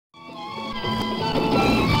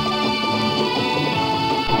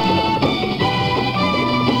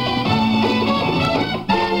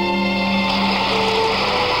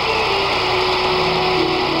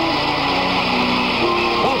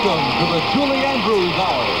Andrews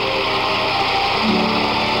Hour.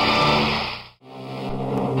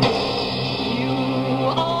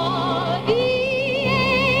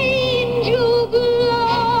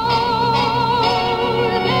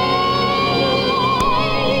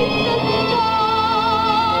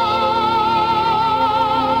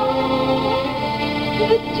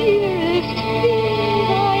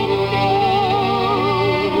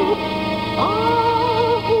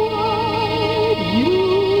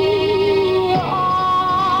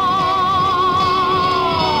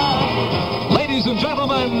 Ladies and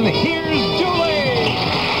gentlemen, here's Julie.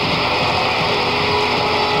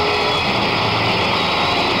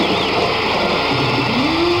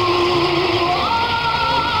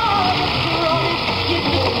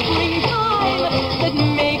 That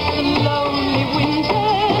makes the lonely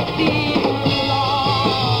winter feel long.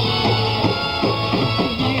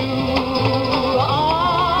 You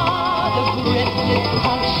are the breathless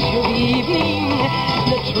hush of evening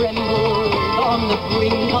that trembles on the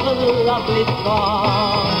brink of a lovely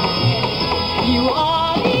song. You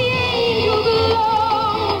are the angel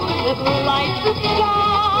glow that lights the star.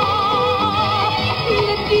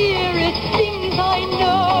 The dearest things I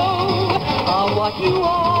know are what you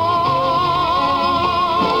are.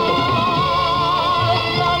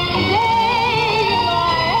 Someday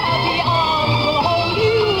my happy arms will hold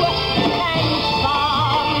you, and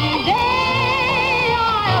someday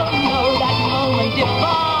I'll know that moment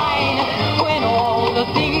divine when all the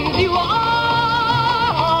things you are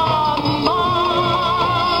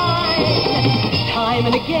mine. Time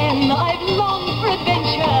and again I've longed for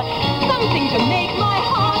adventure, something to make my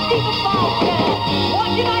heart beat faster. What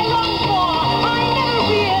did I long for? I never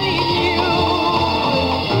really knew.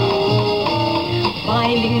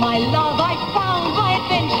 Finding my love, I found my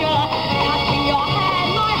adventure. Touching your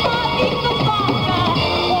hand, my heart beats so faster.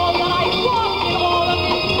 All that I want in all of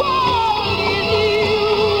this world is you.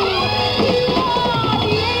 You are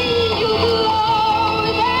the angel glow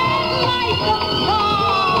that lights the star.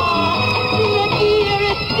 The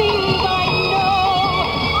dearest things I know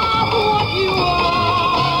are what you are.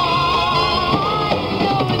 I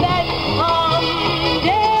know that someday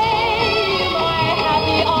my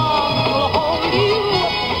happy arms will hold you,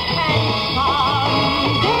 and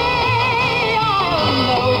someday I'll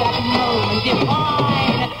know that moment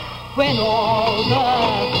divine when all the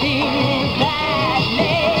things that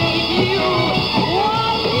made you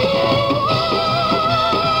what you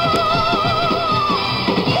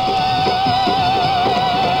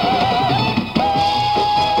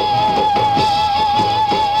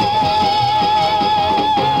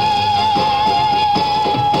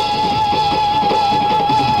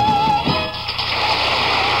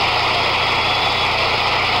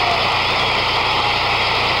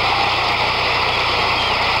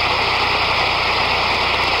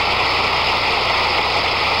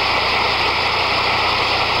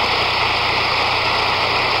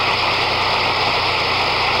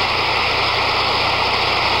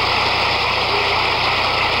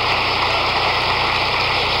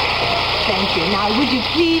Thank you. Now, would you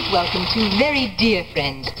please welcome two very dear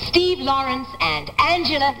friends, Steve Lawrence and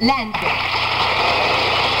Angela Lansbury.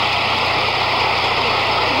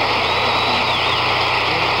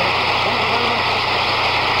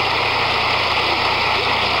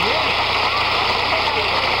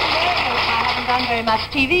 Done very much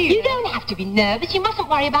TV. You don't have to be nervous. You mustn't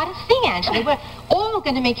worry about a thing, Angela. We're all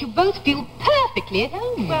going to make you both feel perfectly at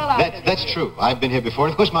home. Well, That's true. I've been here before.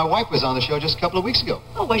 Of course, my wife was on the show just a couple of weeks ago.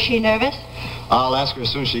 Oh, was she nervous? I'll ask her as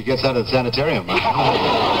soon as she gets out of the sanitarium. Come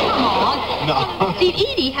on. No. See,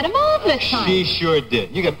 Edie had a marvelous time. She sure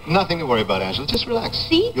did. You got nothing to worry about, Angela. Just relax.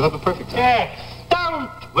 See? You'll have a perfect time. Yes, don't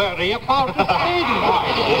worry about the baby.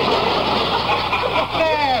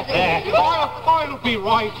 There. I'll be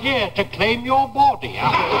right here to claim your body.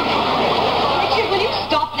 Richard, will you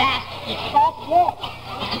stop that? Stop what?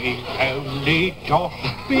 We've only just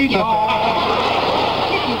begun.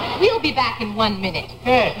 Listen, we'll be back in 1 minute.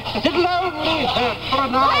 Yes, it'll only hurt for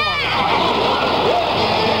an hour.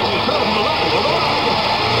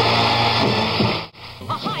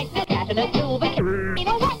 A high cat and a silver cane. You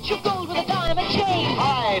know what? You gold with a diamond chain.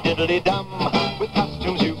 Hi, diddly-dum. With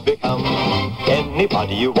costumes you've become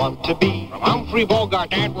anybody you want to be. From Humphrey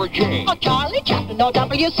Bogart, Edward J. Oh, Charlie Chaplin, or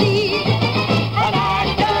W.C. An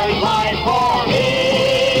actor's life for me.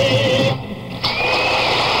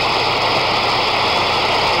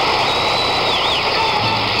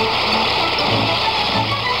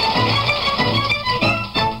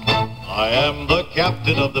 I am the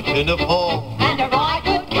captain of the Pinafore. And a right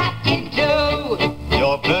good captain, too.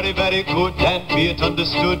 You're very, very good, and be it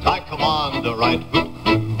understood, I command a right good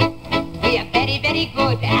crew. We are very, very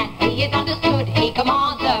good, and be it understood.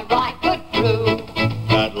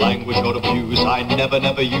 never,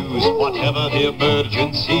 never use whatever the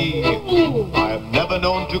emergency. I'm never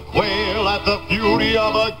known to quail at the fury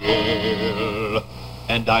of a gale.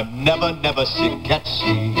 And I'm never, never sick at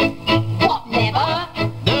sea. What, never?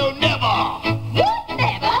 No, never! What,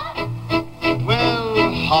 never?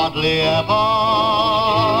 Well, hardly ever.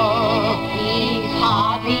 He's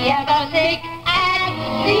hardly ever sick at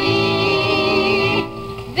sea.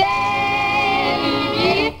 Then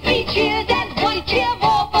give 3 cheers and 1 cheer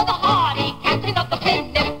more for the hardy captain of the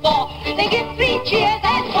Pinafore. They give 3 cheers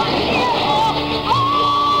and 1 cheer more. Oh,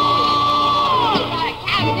 the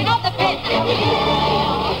captain of the Pinafore.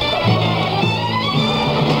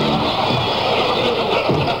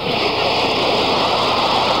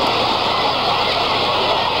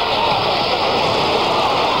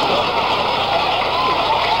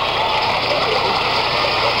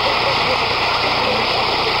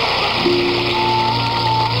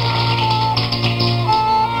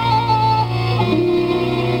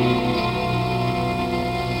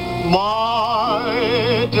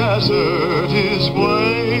 My desert is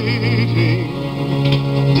waiting.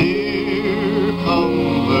 Dear, come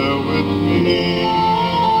there with me.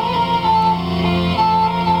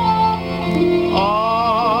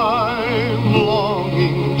 I'm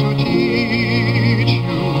longing to teach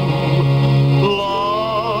you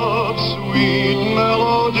love's sweet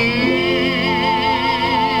melody.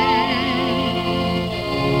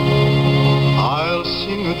 I'll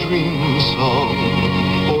sing a dream song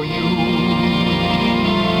for you,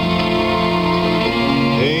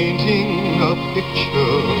 painting a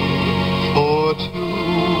picture for two.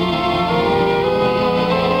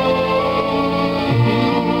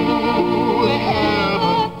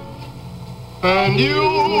 Heaven and you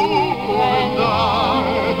and I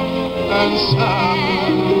and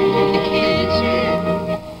sand kissing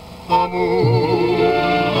the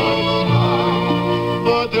moonlight sky,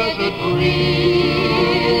 the desert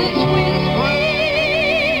breeze whispering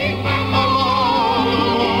along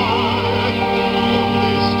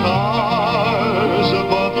the stars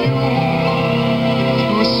above you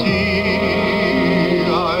to see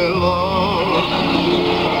I love.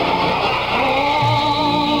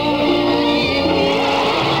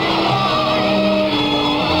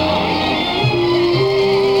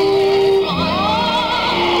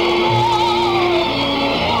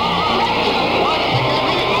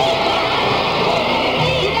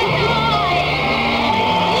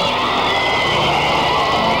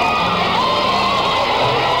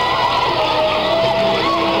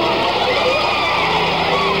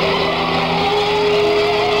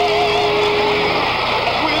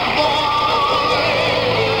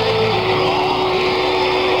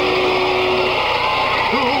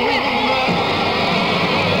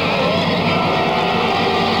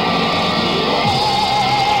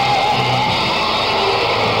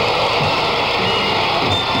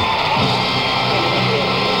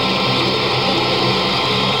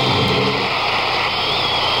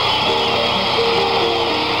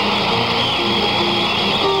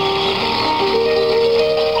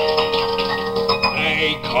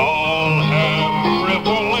 They call her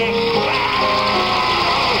frivolous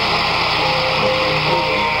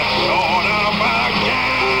sort of a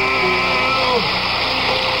gal.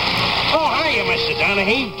 Oh, hiya, Mr.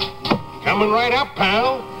 Donahue. Coming right up,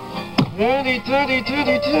 pal. How's it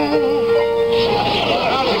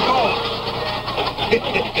going?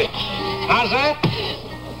 How's that?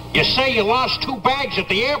 You say you lost 2 bags at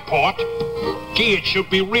the airport? Gee, it should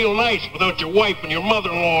be real nice without your wife and your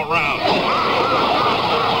mother-in-law around.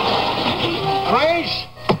 Grace?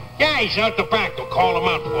 Yeah, he's out the back. We'll call him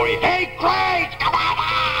out for you. Hey, Grace! Come on out!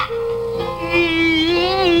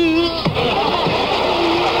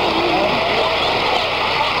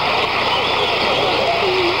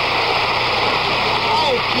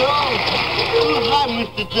 Hi,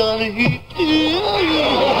 Mr. Donahue.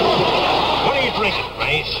 What are you drinking,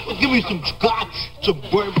 Grace? Well, give me some scotch, some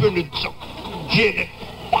bourbon, and some gin.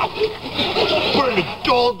 Burn a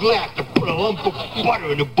tall glass and put a lump of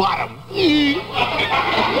butter in the bottom. Wait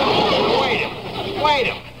a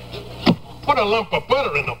minute. Put a lump of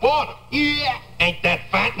butter in the bottom. Yeah. Ain't that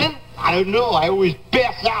fattening? I don't know. I always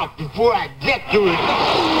pass out before I get to it.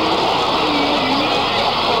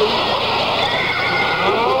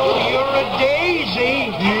 Oh, you're a daisy.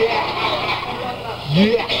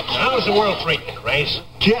 Yeah. How's the world treating you, Grace?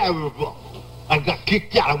 Terrible. I got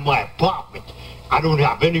kicked out of my apartment. I don't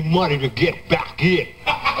have any money to get back in.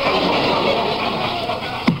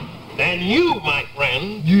 Then you, my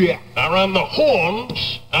friend, Yeah. are on the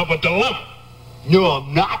horns of a dilemma. No,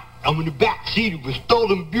 I'm not. I'm in the back seat of a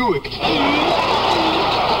stolen Buick.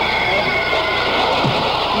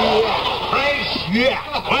 Grace,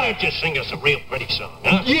 Yeah. Why don't you sing us a real pretty song,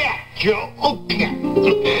 huh? Yeah, Joe. Okay.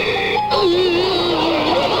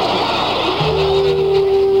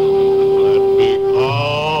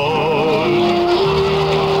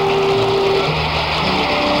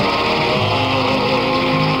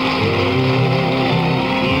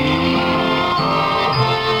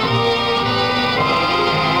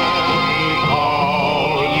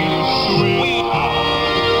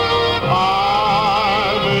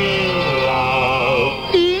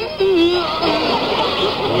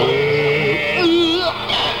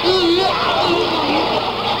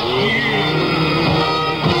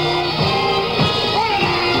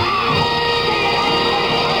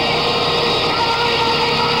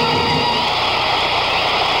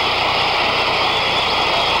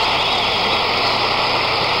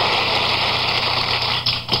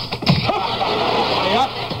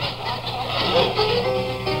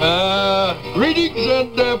 Greetings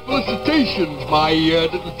and felicitations, my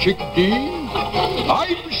little chickadee.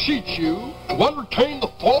 I beseech you to entertain the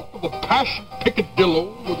thought of a passion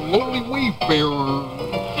picadillo with a lonely wayfarer.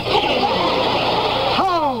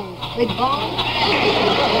 Home, big boy.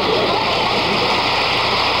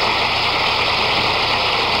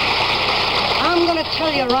 I'm going to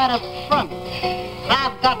tell you right up front,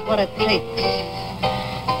 I've got what it takes.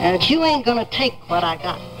 And you ain't going to take what I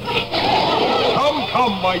got.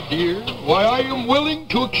 Come, my dear. Why, I am willing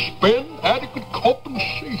to expend adequate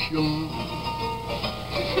compensation.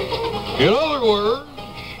 In other words,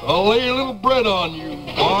 I'll lay a little bread on you.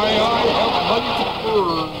 Why, I have money to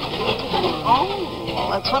burn. Oh, well,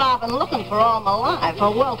 that's what I've been looking for all my life, a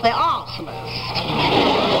wealthy arsonist.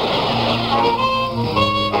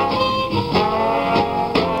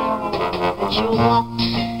 You walked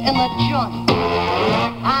in the joint.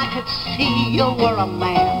 I could see you were a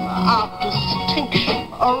man of distinction,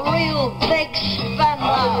 a real big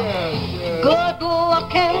spender. Good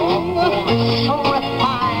looking, so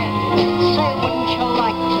refined. Say, wouldn't you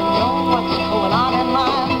like to know what's going on in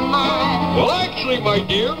my mind? Well, actually, my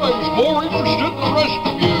dear, I was more interested in the rest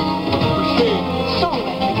of you. Proceed. So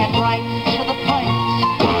let me get right to the point.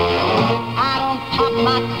 I don't pop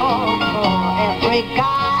my cork for every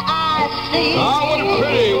guy I see. Ah, what a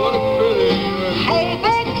pity, what a pity. Hey,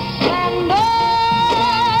 big spender,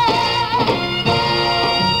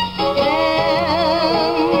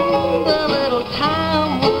 spend a little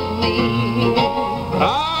time with me.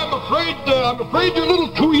 I'm afraid you're a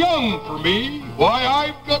little too young for me. Why,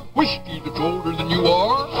 I've got whiskey that's older than you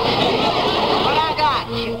are. What I got,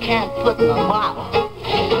 you can't put in a bottle.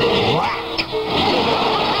 Rat.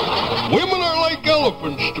 Women are like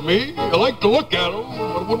elephants to me. I like to look at them,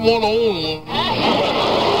 but I wouldn't want to own one.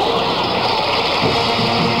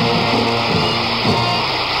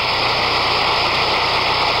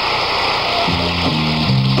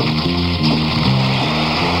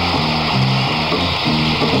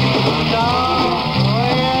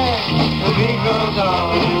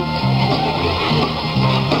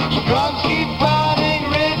 Drums keep pounding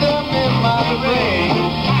rhythm in my brain.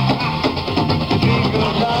 The beat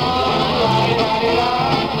goes on, la-di-da-di-da,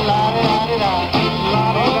 la-di-da-di-da,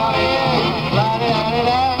 la-di-da-di-da,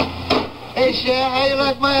 la-di-da-di-da. Hey, Cher, how you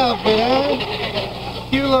like my outfit, huh?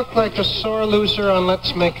 You look like a sore loser on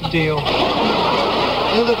Let's Make a Deal.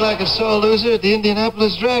 You look like a sore loser at the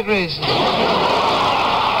Indianapolis drag races.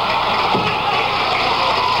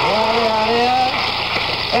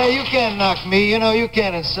 Hey, you can't knock me. You know, you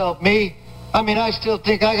can't insult me. I mean, I still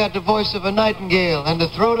think I got the voice of a nightingale and the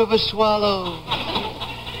throat of a swallow.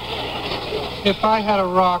 If I had a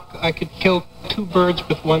rock, I could kill two birds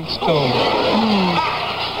with one stone.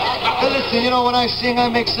 Hey, listen, you know, when I sing, I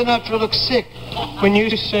make Sinatra look sick. When you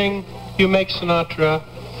sing, you make Sinatra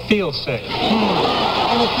feel sick.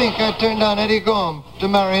 And I think I turned down Eddie Gorham to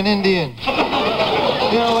marry an Indian.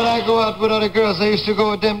 You know, when I go out with other girls, I used to go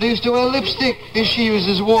with them. They used to wear lipstick, and she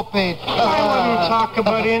uses war paint. I wouldn't talk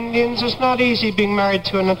about Indians. It's not easy being married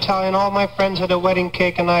to an Italian. All my friends had a wedding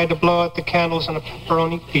cake, and I had to blow out the candles on a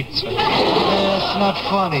pepperoni pizza. That's not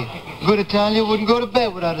funny. A good Italian wouldn't go to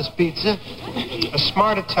bed without his pizza. A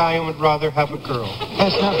smart Italian would rather have a girl.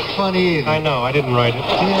 That's not funny either. I know, I didn't write it.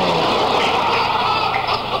 Yeah.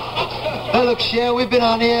 Hey, look, Cher, we've been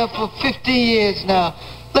on the air for 50 years now.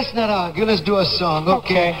 Let's not argue. Let's do a song,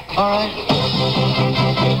 okay? All right?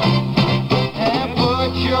 And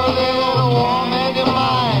put your little warm hand in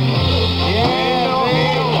mine. Yeah,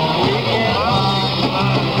 baby, we can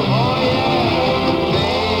find. Oh, yeah,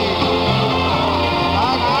 baby.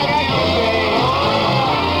 I got you, baby.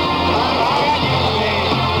 I got you,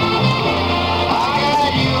 baby. I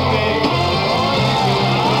got you, baby. Oh,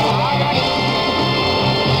 yeah, I got you.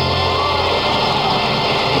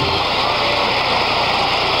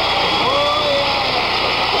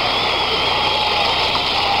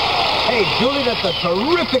 Julie, that's a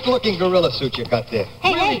terrific-looking gorilla suit you got there.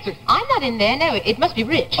 Hey, Really, hey, I'm not in there. No, it must be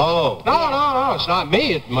Rich. Oh. No, it's not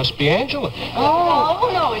me. It must be Angela. Oh,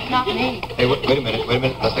 no, it's not me. Hey, wait a minute.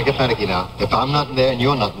 Let's not get panicky now. If I'm not in there, and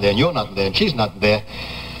you're not in there, and you're not in there, and she's not in there...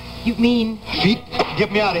 You mean... Feet,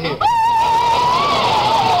 get me out of here.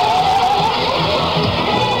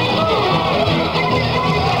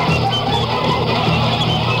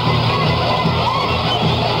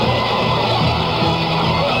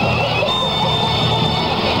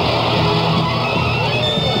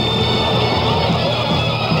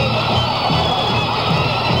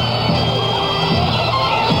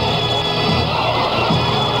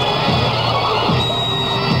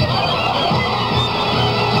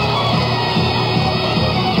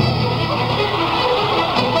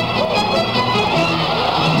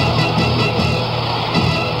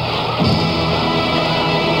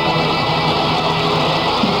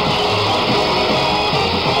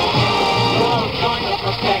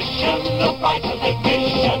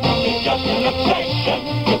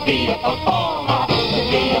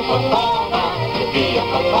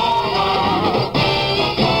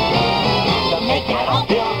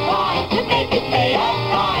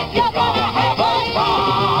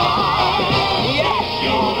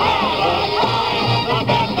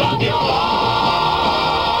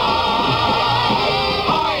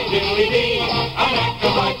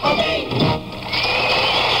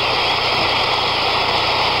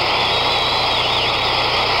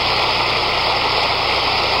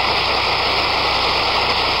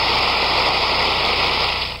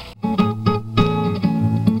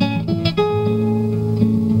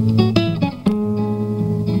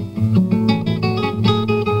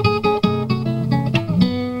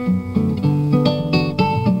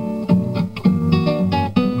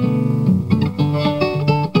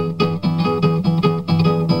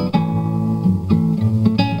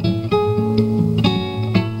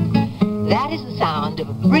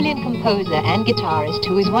 And guitarist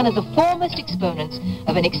who is one of the foremost exponents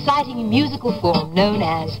of an exciting musical form known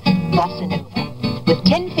as bossa nova. With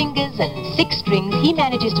 10 fingers and 6 strings, he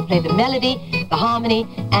manages to play the melody, the harmony,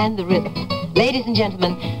 and the rhythm. Ladies and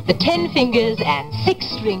gentlemen, the 10 fingers and 6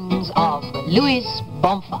 strings of Louis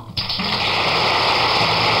Bonfart.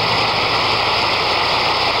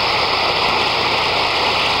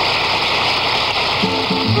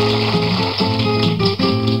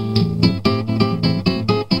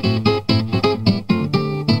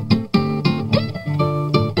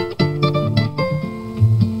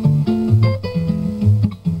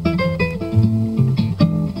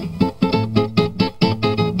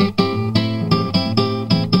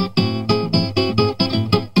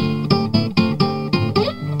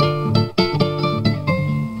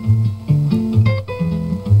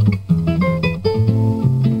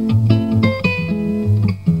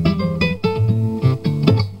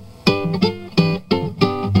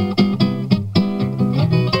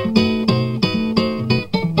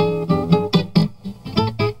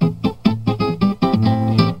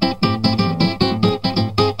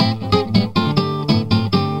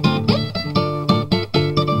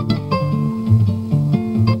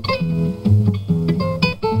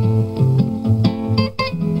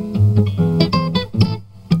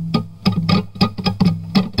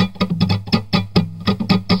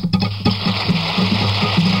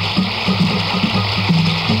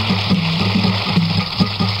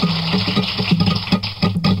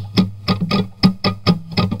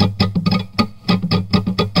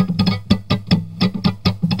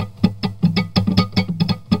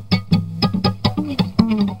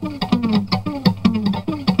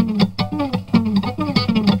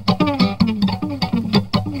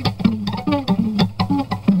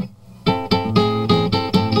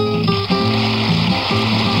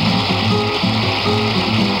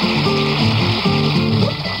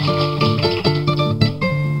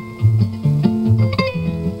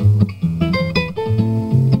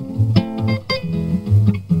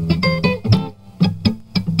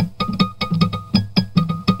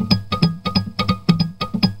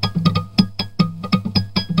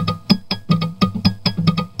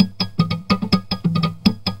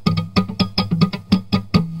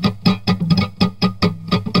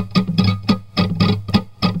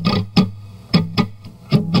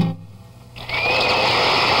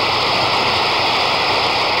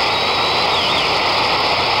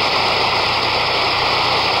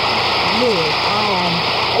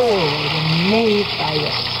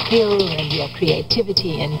 skill and your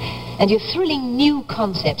creativity and your thrilling new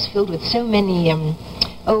concepts filled with so many,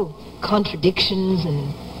 contradictions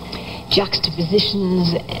and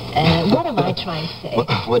juxtapositions. What am I trying to say?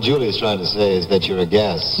 What Julie is trying to say is that you're a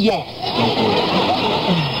gas. Yes.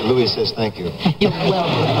 Louis says thank you. You're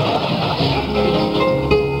welcome.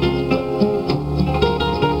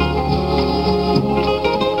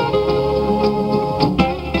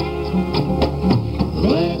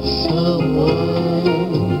 Let someone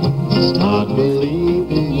start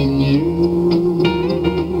believing in you.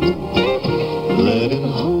 Let him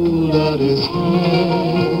hold out his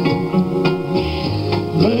hand.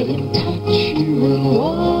 Let him touch you and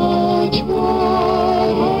watch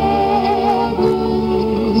what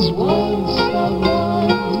happens. Want someone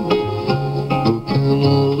who can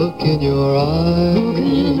look in your eyes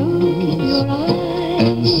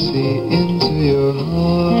and see into your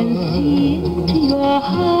heart.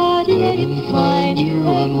 Let him find you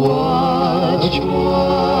and watch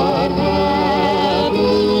what happens.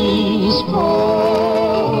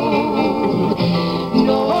 Cold.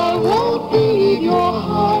 No, I won't believe your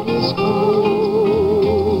heart is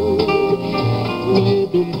cold.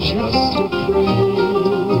 Maybe just afraid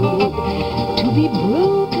to be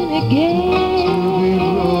broken again.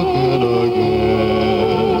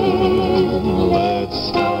 Let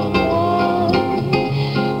someone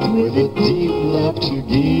with a deep love to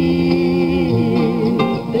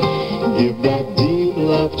give that deep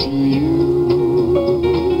love to you,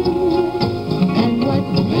 and what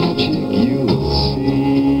magic you'll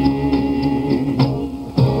see.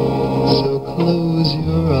 So close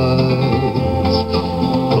your eyes,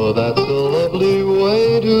 for that's a lovely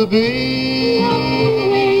way to be.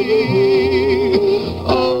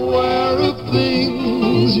 Aware of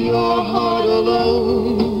things your heart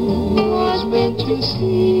alone was meant to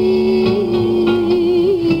see.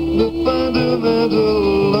 The fundamental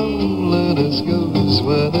loneliness goes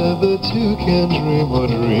whenever two can dream or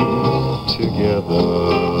dream together.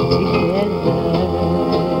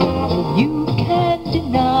 You can't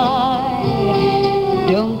deny.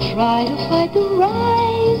 Don't try to fight the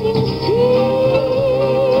rising sea.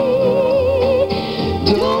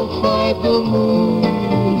 Don't fight the moon,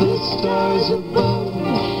 the stars above,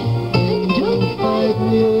 and don't fight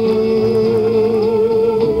me.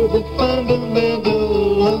 The fundamental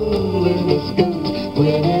loneliness goes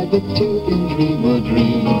whenever two can dream or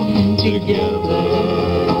dream together.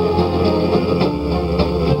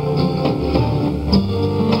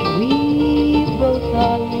 We both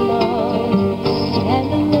are lost and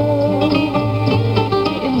alone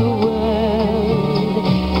in the world.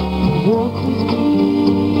 Walk with me.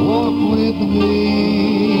 Walk with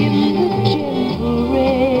me In the gentle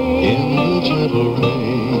rain. in the gentle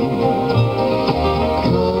rain.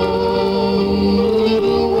 Come,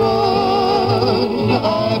 little one,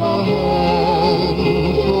 I've a hand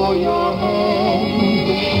for your hand,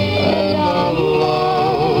 and our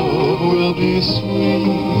love will be sweet,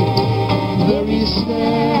 very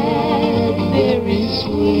sad, very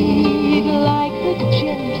sweet, Like the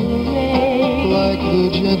gentle rain. like the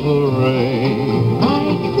gentle rain.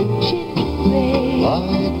 Like the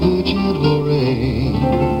gentle rain.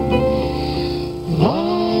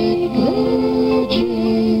 Like the gentle rain. Like the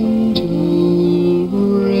gentle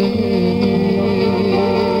rain.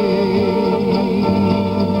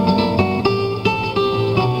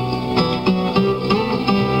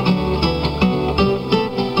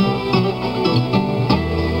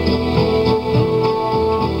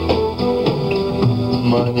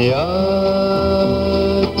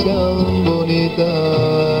 Mañana tan bonita,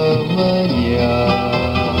 mañana.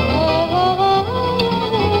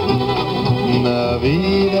 Na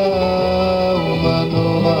vida uma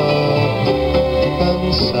nova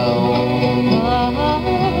canção.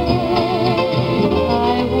 I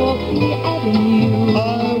walk the avenue I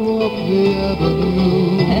walk the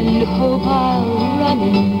avenue and hope I'll run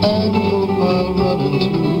into and hope I'll run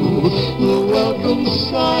into the welcome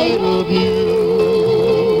sight of you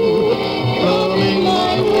coming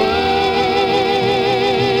my way.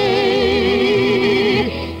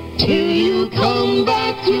 Till you come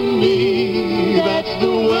back to me, that's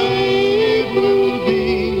the way it will be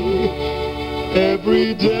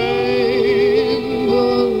every day in the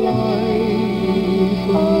life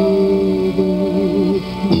of the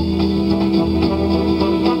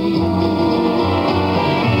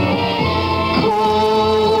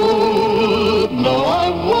cold. No, I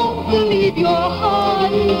won't believe your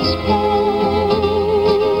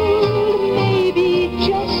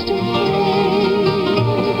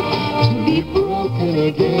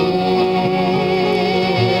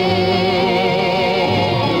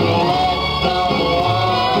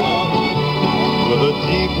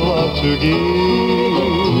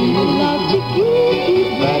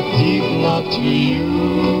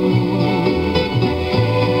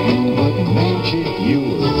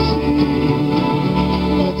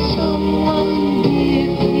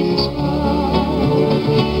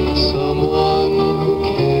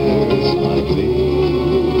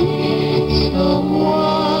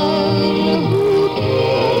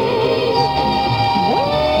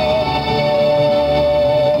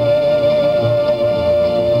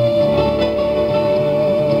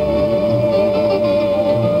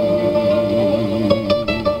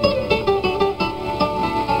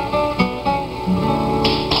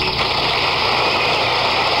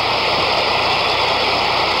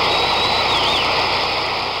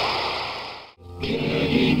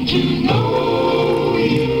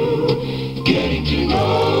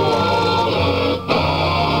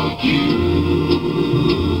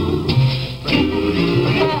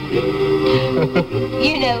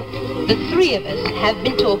have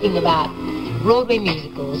been talking about Broadway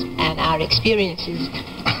musicals and our experiences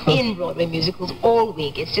in Broadway musicals all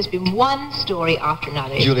week. It's just been one story after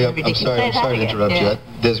another. It's Julia, been I'm ridiculous. sorry to interrupt you.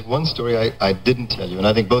 There's one story I didn't tell you, and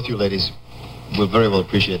I think both you ladies will very well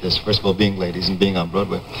appreciate this. First of all, being ladies and being on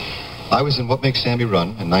Broadway. I was in What Makes Sammy Run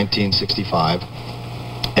in 1965,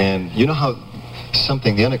 and you know how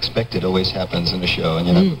the unexpected always happens in a show, and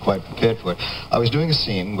you're not quite prepared for it. I was doing a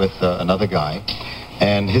scene with another guy,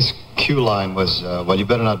 and his cue line was, well, you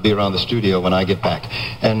better not be around the studio when I get back.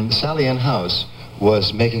 And Sally Ann House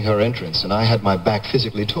was making her entrance, and I had my back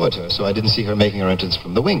physically towards her, so I didn't see her making her entrance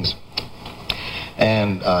from the wings.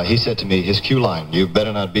 And he said to me, his cue line, you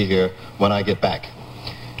better not be here when I get back.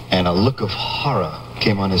 And a look of horror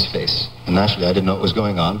came on his face. And naturally, I didn't know what was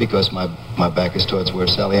going on because my back is towards where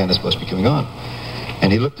Sally Ann is supposed to be coming on.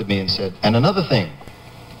 And he looked at me and said, and another thing.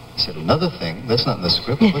 I said, another thing? That's not in the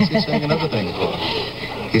script. What's he saying another thing for?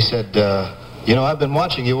 He said, you know, I've been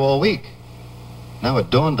watching you all week. Now it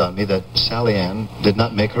dawned on me that Sally Ann did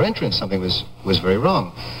not make her entrance. Something was very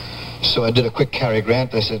wrong. So I did a quick Cary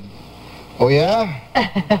Grant. I said, oh, yeah?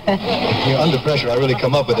 You know, under pressure, I really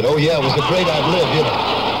come up with it. Oh, yeah, it was a great ad-lib, you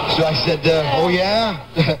know. So I said, oh, yeah?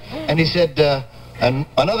 And he said, and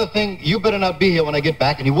another thing, you better not be here when I get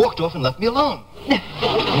back. And he walked off and left me alone.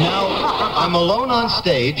 Now, I'm alone on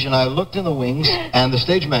stage, and I looked in the wings, and the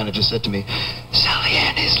stage manager said to me, Sally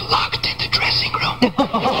Ann is locked in the dressing room.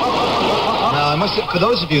 Now, I must say, for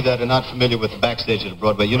those of you that are not familiar with the backstage at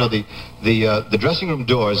Broadway, you know, the dressing room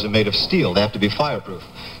doors are made of steel. They have to be fireproof.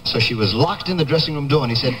 So she was locked in the dressing room door,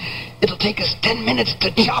 and he said, it'll take us 10 minutes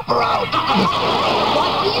to chop her out.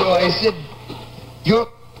 So I said, you're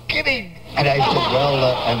kidding. And I said, well,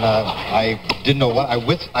 I didn't know what.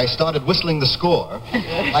 I started whistling the score.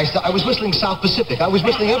 I was whistling South Pacific. I was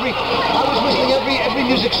whistling every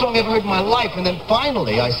music song I ever heard in my life. And then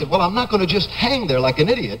finally, I said, well, I'm not going to just hang there like an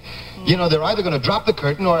idiot. You know, they're either going to drop the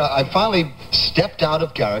curtain, or I finally stepped out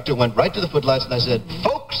of character, went right to the footlights, and I said,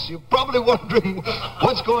 folks, you're probably wondering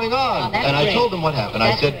what's going on. And I told them what happened.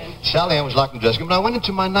 I said, Sally Ann was locked in the dressing room, and I went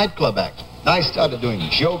into my nightclub act. I started doing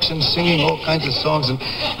jokes and singing all kinds of songs, and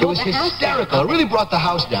it was hysterical. It really brought the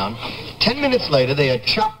house down. 10 minutes later, they had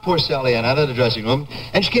chopped poor Sally Ann out of the dressing room,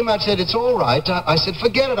 and she came out and said, it's all right. I said,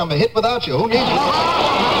 forget it, I'm a hit without you. Who needs you? If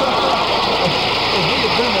we had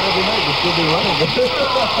done that every night, we'd still be running.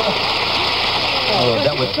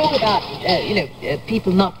 It's all about,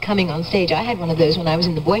 people not coming on stage. I had one of those when I was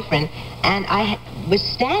in The Boyfriend, and I was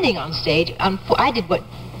standing on stage. I did what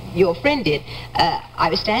your friend did. I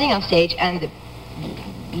was standing on stage, and the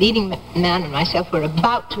leading man and myself were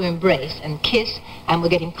about to embrace and kiss, and we're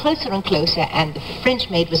getting closer and closer, and the French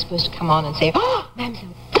maid was supposed to come on and say, oh,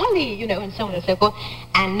 Mademoiselle Polly, you know, and so on and so forth,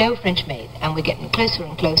 and no French maid, and we're getting closer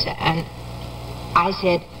and closer, and I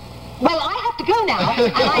said, well, I have to go now, and I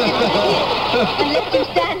disappeared, and left him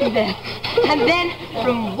standing there. And then,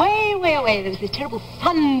 from way, way away, there was this terrible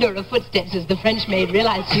thunder of footsteps as the French maid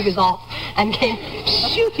realized she was off, and came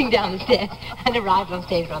shooting down the stairs, and arrived on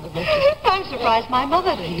stage rather breathless. I'm surprised my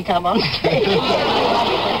mother didn't come on stage.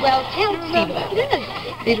 Well, tell Steve about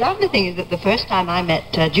it. The lovely thing is that the first time I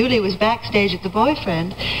met Julie was backstage at The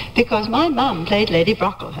Boyfriend, because my mum played Lady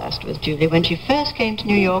Brocklehurst with Julie when she first came to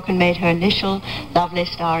New York and made her initial lovely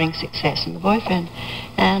starring success in The Boyfriend.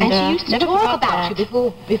 And she used to never talk forgot about that.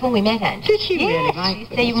 you before we met, Anne. Did she really? Yes, My she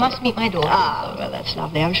used to say, you must meet my daughter. Ah, well, that's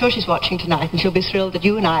lovely. I'm sure she's watching tonight, and she'll be thrilled that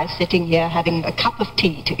you and I are sitting here having a cup of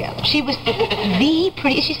tea together. She was the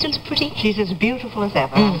pretty. Is she still as pretty? She's as beautiful as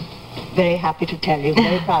ever. I'm very happy to tell you.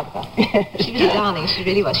 Very proud of her. She was a darling. She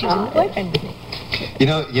really was. She was in The Boyfriend with me.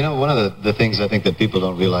 You know, one of the things I think that people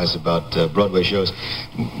don't realize about Broadway shows,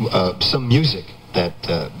 some music that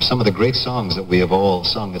some of the great songs that we have all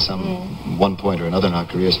sung at some one point or another in our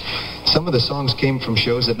careers, some of the songs came from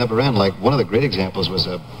shows that never ran. Like one of the great examples was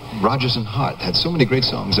Rodgers and Hart had so many great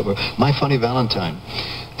songs that were My Funny Valentine,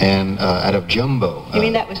 and out of Jumbo. You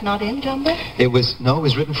mean that was not in Jumbo? It was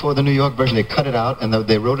written for the New York version. They cut it out and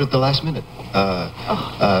they wrote it at the last minute.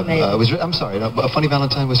 I'm sorry, A Funny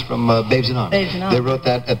Valentine was from Babes in Arms. Babes in Arms. They wrote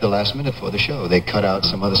that at the last minute for the show. They cut out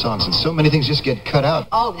some other songs, and so many things just get cut out.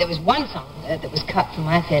 Oh, there was one song that was cut from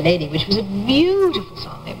My Fair Lady, which was a beautiful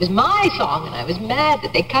song. It was my song, and I was mad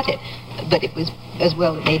that they cut it, but it was as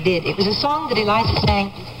well that they did. It was a song that Eliza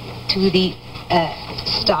sang to the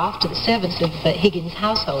staff, to the servants of Higgins'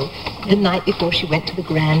 household, the night before she went to the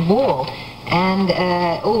grand ball. And,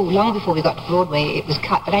 long before we got to Broadway, it was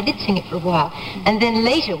cut, but I did sing it for a while. And then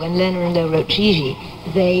later, when Lerner and Lowe wrote Gigi,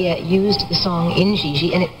 they used the song in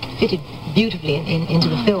Gigi, and it fitted beautifully into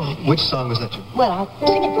the film. Which song was that? Well, I'll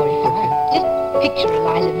sing it for you. Just picture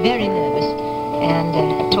Eliza very nervous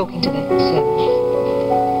and talking to the servants.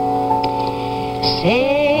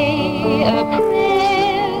 Say a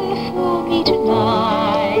prayer for me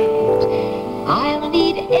tonight. I'll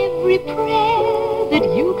need every prayer that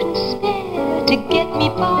you can spare to get me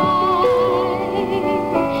by.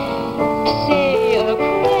 Say a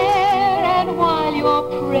prayer, and while you're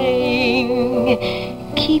praying,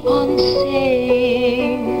 keep on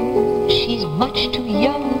saying she's much too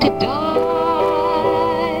young to die.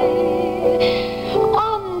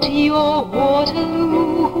 On to your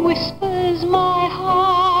Waterloo whispers my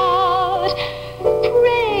heart.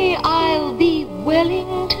 Pray I'll be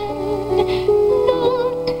Wellington,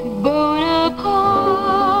 not Bonaparte.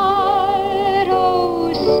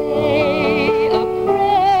 Oh, say a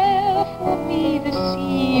prayer for me this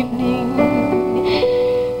evening.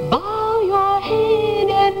 Bow your head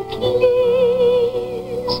and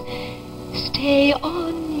please stay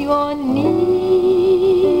on your knees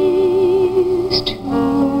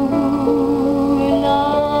tonight.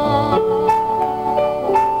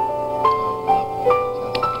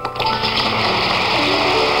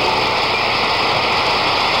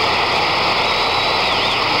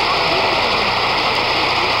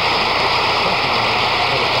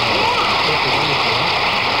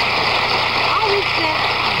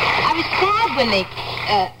 I was sad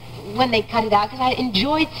when they cut it out because I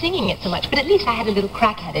enjoyed singing it so much. But at least I had a little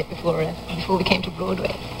crack at it before we came to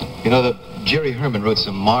Broadway. You know, Jerry Herman wrote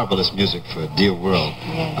some marvelous music for Dear World.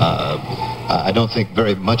 Yes. I don't think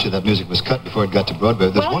very much of that music was cut before it got to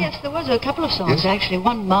Broadway. Yes, there was a couple of songs, Yes? actually.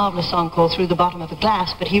 One marvelous song called Through the Bottom of a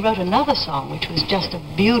Glass, but he wrote another song, which was just a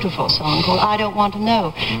beautiful song called I Don't Want to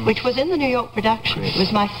Know, which was in the New York production. It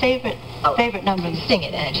was my favorite number. Sing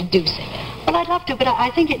it, Angie, do sing it. Well, I'd love to, but I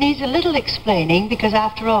think it needs a little explaining, because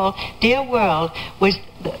after all, Dear World was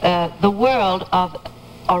the world of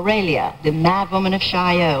Aurelia, the mad woman of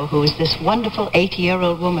Chaillot, who is this wonderful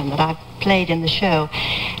 80-year-old woman that I've played in the show.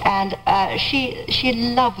 And she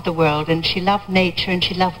loved the world, and she loved nature, and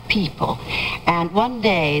she loved people. And one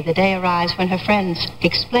day, the day arrives when her friends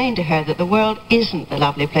explain to her that the world isn't the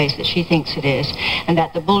lovely place that she thinks it is, and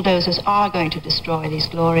that the bulldozers are going to destroy these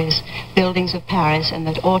glorious buildings of Paris, and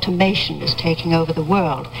that automation is taking over the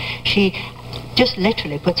world. She just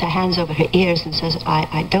literally puts her hands over her ears and says,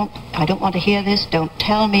 I don't want to hear this, don't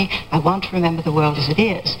tell me, I want to remember the world as it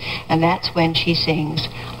is. And that's when she sings,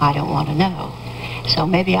 I Don't Want to Know. So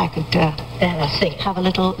maybe I could Sing it. have a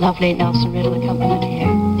little lovely Nelson Riddle accompaniment here.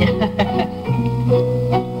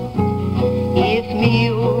 If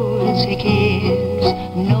music is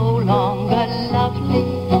no longer lovely,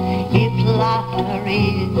 if laughter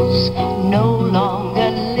is no longer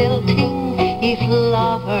lilting, if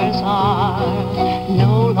lovers are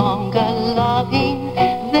no longer loving,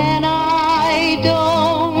 then I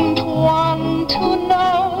don't want to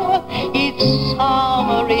know. If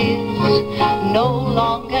summer is no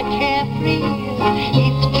longer carefree,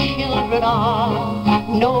 if children are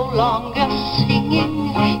no longer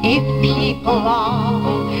singing, if people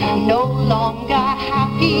are no longer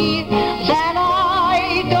happy, then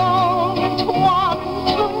I don't want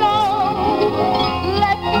to know.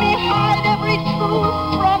 Let me hide every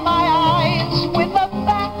truth from my eyes with the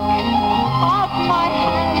back of my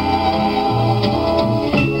hand.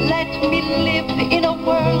 Let me live in a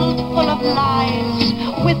world full of lies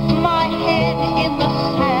with my head in the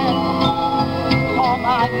sand. All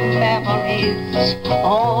my memories,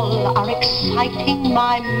 all are exciting,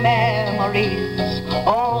 my memories,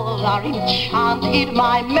 all are enchanted,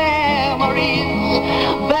 my memories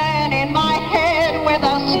burn in my head with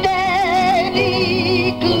a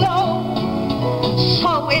steady glow.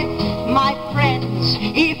 So if, my friends,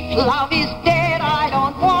 if love is dead, I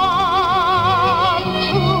don't want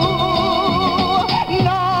to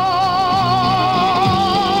know.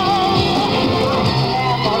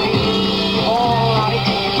 Memories, all are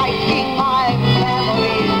exciting, my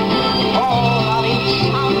memories, all are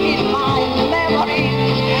enchanted, my memories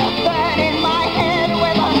burn in my head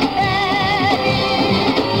with a steady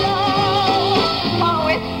glow. So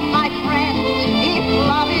if, my friends, if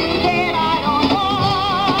love is dead, I don't want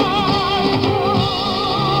to know.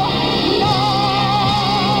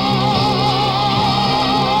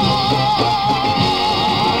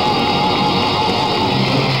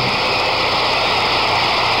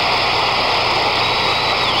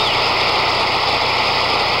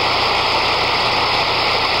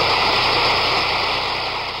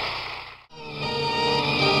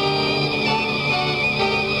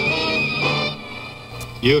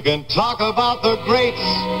 You can talk about the greats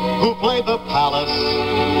who played the Palace.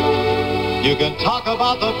 You can talk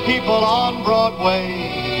about the people on Broadway.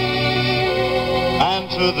 And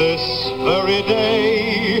to this very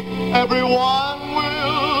day, everyone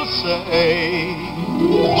will say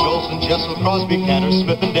Jules and Jessel, Crosby, Cantor,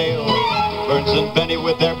 Smith and Dale, Burns and Benny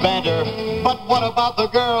with their banter. But what about the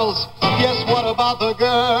girls? Yes, what about the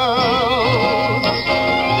girls?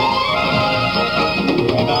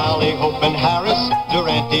 Valley, Hope and Harris,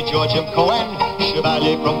 Durante, George and Cohen,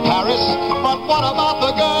 Chevalier from Paris. But what about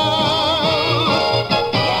the girls?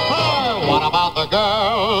 Yes, sir, what about the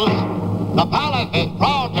girls? The Palace is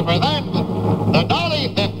proud to present the Dolly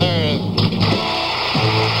Sisters.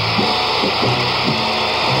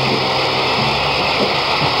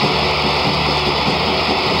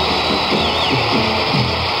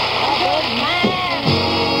 A good man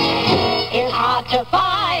is hard to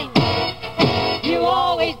find. You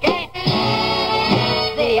always get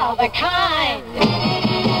the other kind.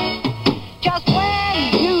 Just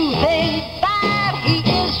when you think that he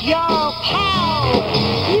is your pal,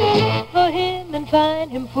 you look for him and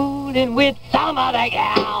find him fooling with some other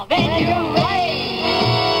gal. Then you rage,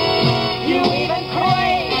 you even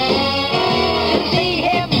crave to see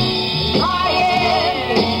him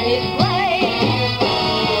lying in his grave.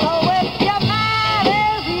 So if your man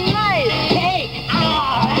is nice, take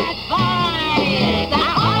our advice.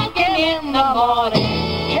 Hug him in the morning,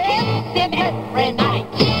 kiss him every night.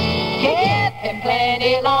 Give him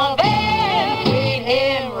plenty love and treat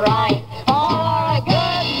him right. For a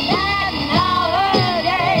good man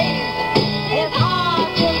nowadays is hard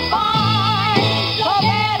to find, so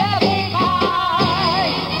better be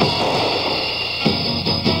kind.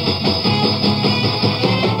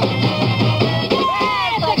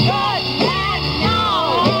 Yes, a good man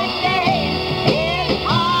nowadays is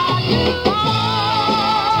hard to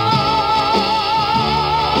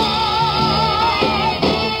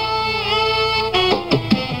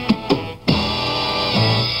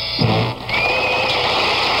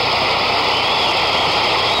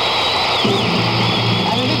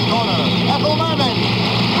And in this corner, Ethel Merman.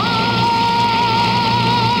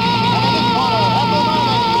 And in this corner, Ethel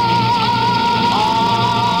Merman.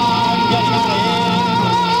 I'm getting out of here.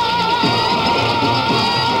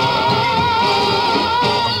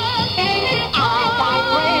 I've got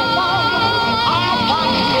friends, I've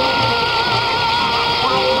got you.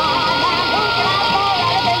 Like my man who can ask for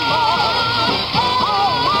anything more.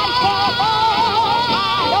 Oh, my brother,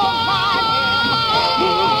 I don't mind him.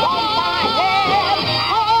 You won't find him.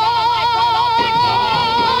 Oh, my brother,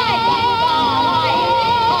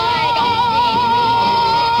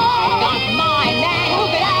 I got my man who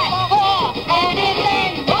can ask for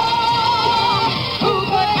anything more. Who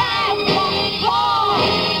could ask for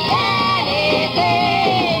anything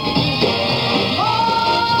more?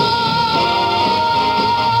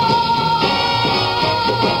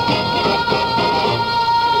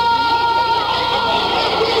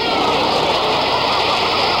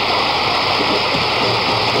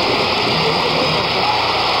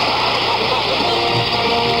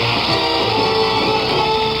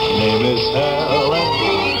 Name is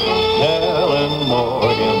Helen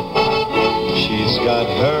Morgan. She's got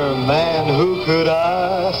her man who could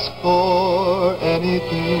ask for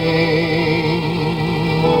anything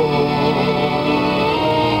more.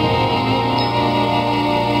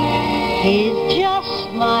 He's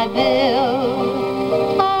just my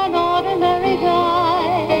Bill, an ordinary guy.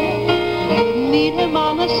 You'd meet him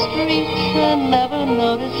on the street and never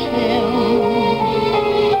notice him.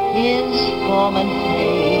 His form and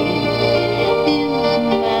face, his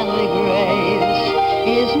manly grace,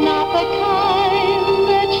 is not the kind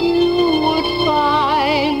that you would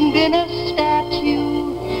find in a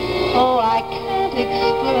statue. Oh, I can't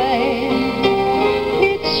explain.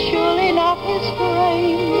 It's surely not his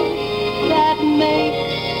frame that makes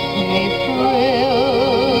me thrill.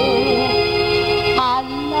 I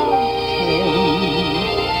love him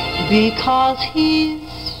because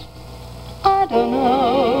he's, I don't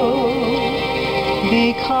know,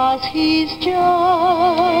 because he's just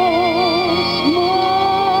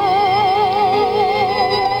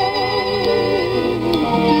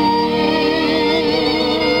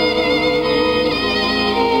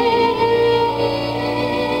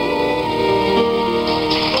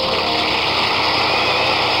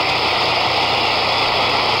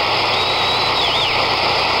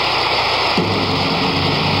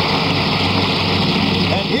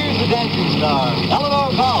And here's the dancing star,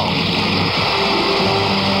 Eleanor Call.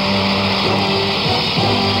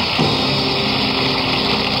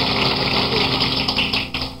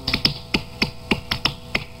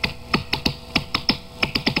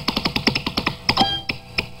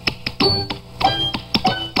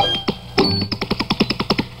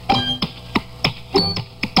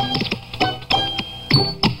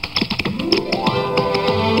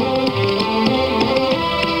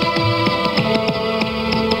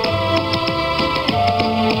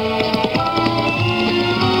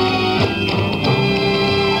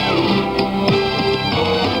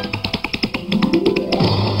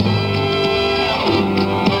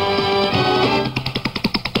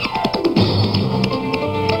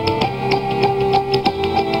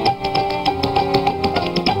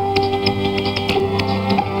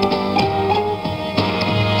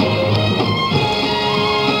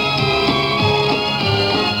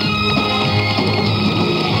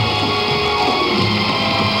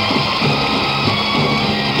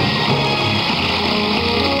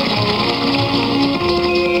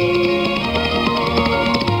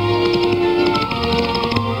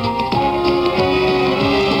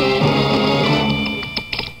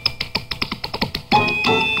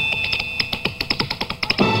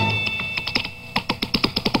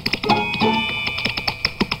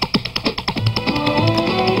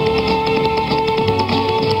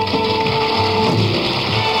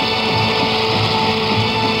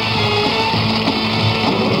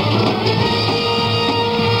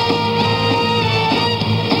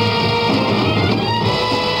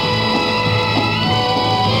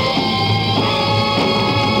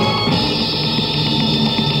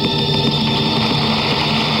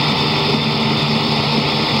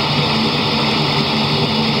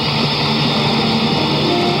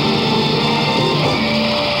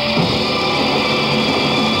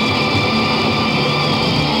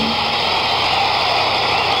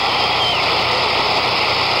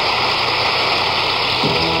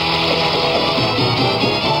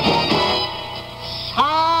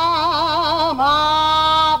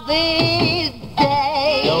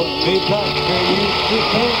 because they used to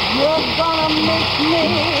say, you're gonna miss me,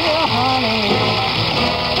 honey.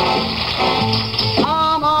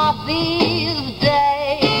 Some of these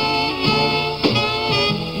days,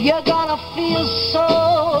 you're gonna feel so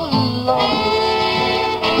lonely.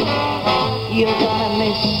 You're gonna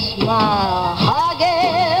miss my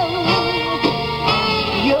hugging.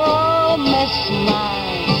 You'll miss my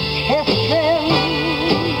kissing.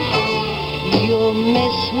 You'll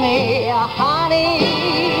miss me, honey.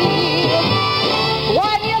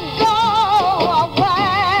 When you go away,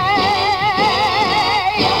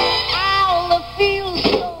 I'll feel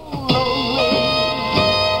so lonely.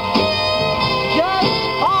 Just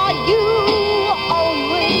for you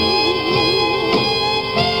only.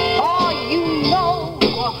 For you know,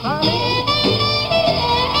 honey,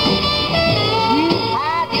 you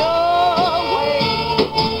had your way.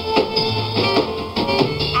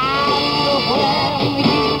 And when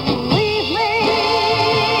you leave me,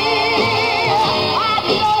 I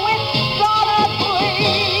know it's gonna breathe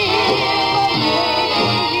me.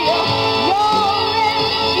 You'll miss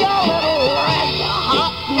your little red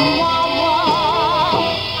hot mama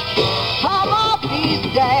some of these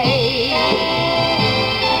days.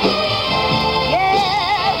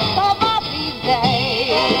 Yes, some of these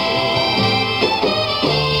days.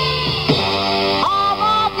 Some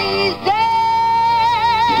of these days.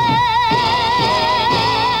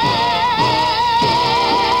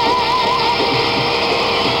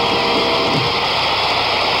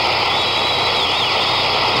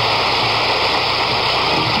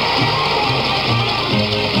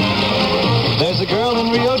 There's a girl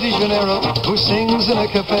in Rio de Janeiro who sings in a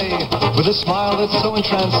cafe with a smile that's so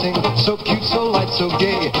entrancing, so cute, so light, so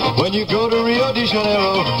gay. When you go to Rio de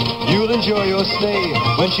Janeiro, you'll enjoy your stay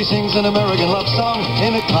when she sings an American love song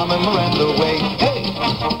in a common Miranda way. Hey!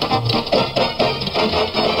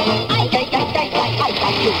 I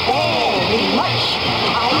like you very much.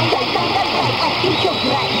 I think you're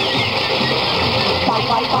great.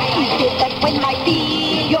 Why is it that when I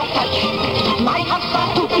feel your touch, my heart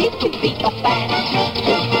starts to beat a band?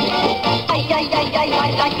 I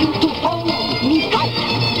like you to hold me tight.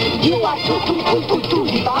 You are too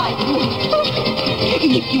divine.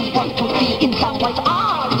 If you want to be in someone's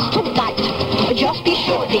arms tonight, just be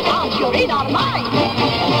sure the arms you're in are mine.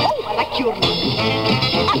 Oh, I like your lips,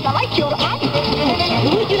 and I like your eyes.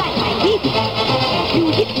 Would you like my lips?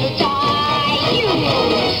 You hypnotize you.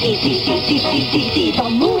 See the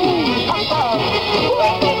moon above.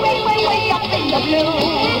 Way up in the blue.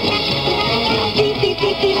 See,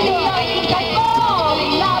 I think I fall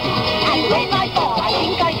in love. And when I fall, I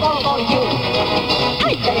think I fall for you.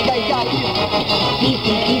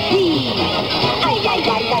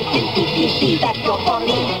 See, that you're for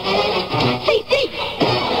me. See.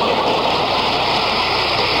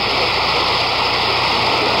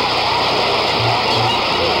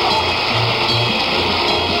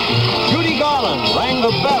 Judy Garland rang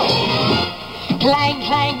the bell. Clang,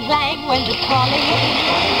 clang, clang when the trolley.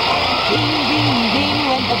 Ding, ding, ding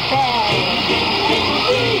when the bell. Ding,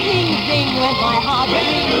 ding, ding when my heart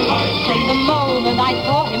rings. From the moment I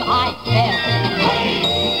saw him, I fell.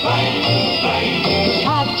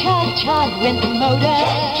 Chug, chug, chug when the motor.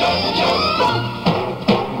 Bump,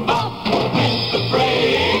 bump when the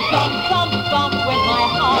brake. Bump, bump, bump when my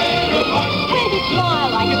heart made a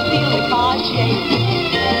smile. I could feel the car shake.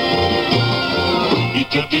 He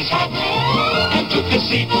took his hat and took a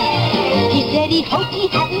seat. He said he hoped he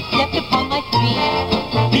hadn't stepped upon my feet.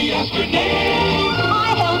 He asked her name.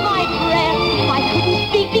 I held my breath. I couldn't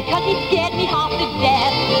speak because he scared me half to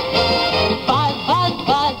death. Buzz, buzz,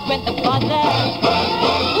 buzz went the buzzer.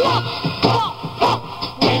 Whop, whop, whop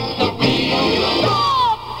went the wheel.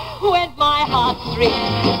 Stop went my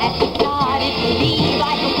heartstrings. As he started to leave, I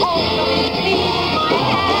could hold from his sleeve my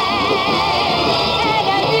hand. And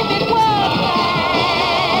as if it were planned,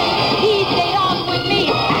 he stayed on with me.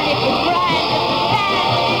 And it was grand just to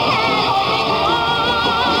stand hand holding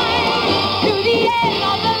mine to the end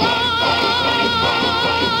of the line.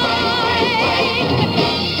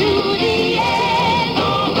 To the end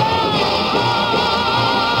of the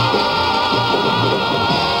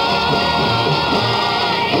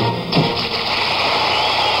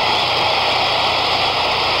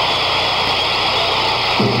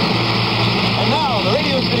And now, the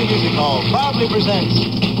Radio City Music Hall proudly presents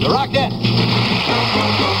The Rockettes.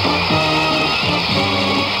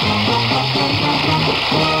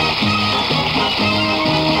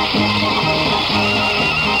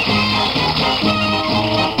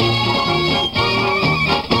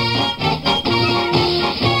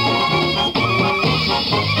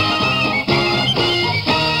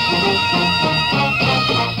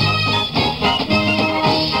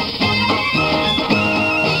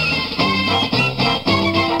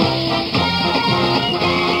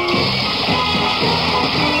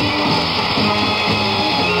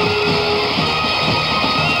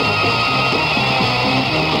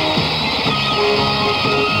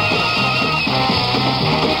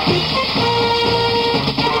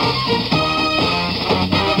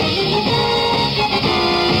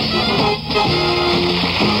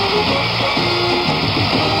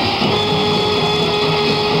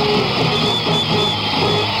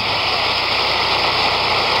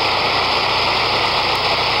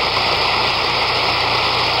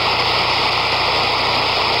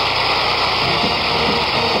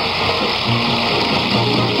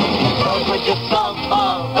 just some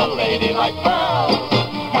of the ladylike pearls.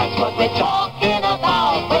 That's what we're talking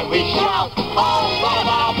about when we shout, oh, what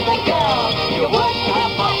about the girl? You wouldn't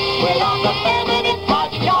have much without the feminine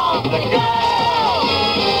touch of the girl.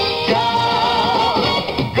 Girl,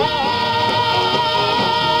 girl.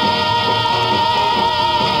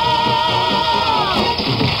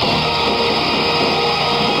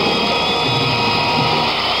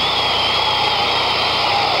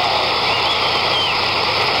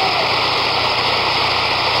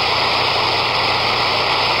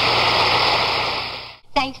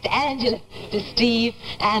 Thanks to Angela, to Steve,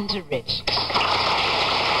 and to Rich.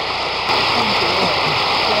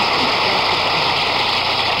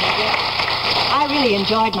 I really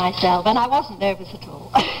enjoyed myself, and I wasn't nervous at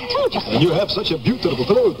all. I told you so. And you have such a beautiful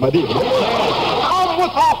throat, my dear. Out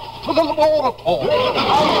with that to the waterfall.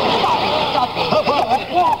 Stop it.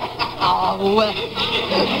 Oh,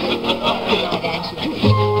 good night, Angela.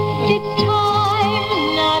 It's time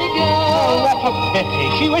now to go. What a pity.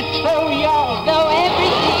 She was so young. Though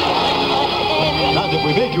everything must end. Not if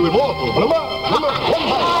we make you immortal. I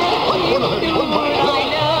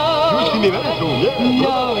know. You'll see me very soon, yeah?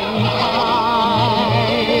 Knowing time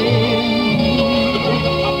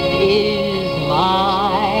is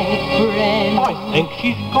my friend. I think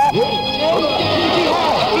she's got it. Yes.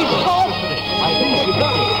 She's got it. I think she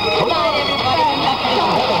got it. Good night, everybody.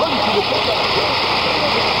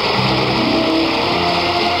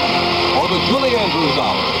 For the Julie Andrews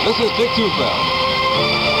Hour, this is Dick Tufeld.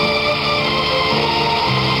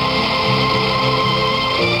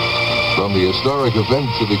 From the historic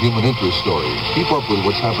events of the human interest story, keep up with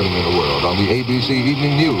what's happening in the world on the ABC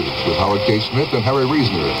Evening News with Howard K. Smith and Harry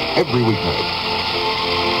Reasoner every weeknight.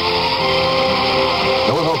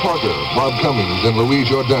 Eleanor Parker, Bob Cummings, and Louise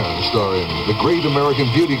Jourdan star in The Great American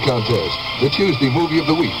Beauty Contest, the Tuesday movie of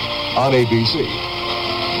the week on ABC.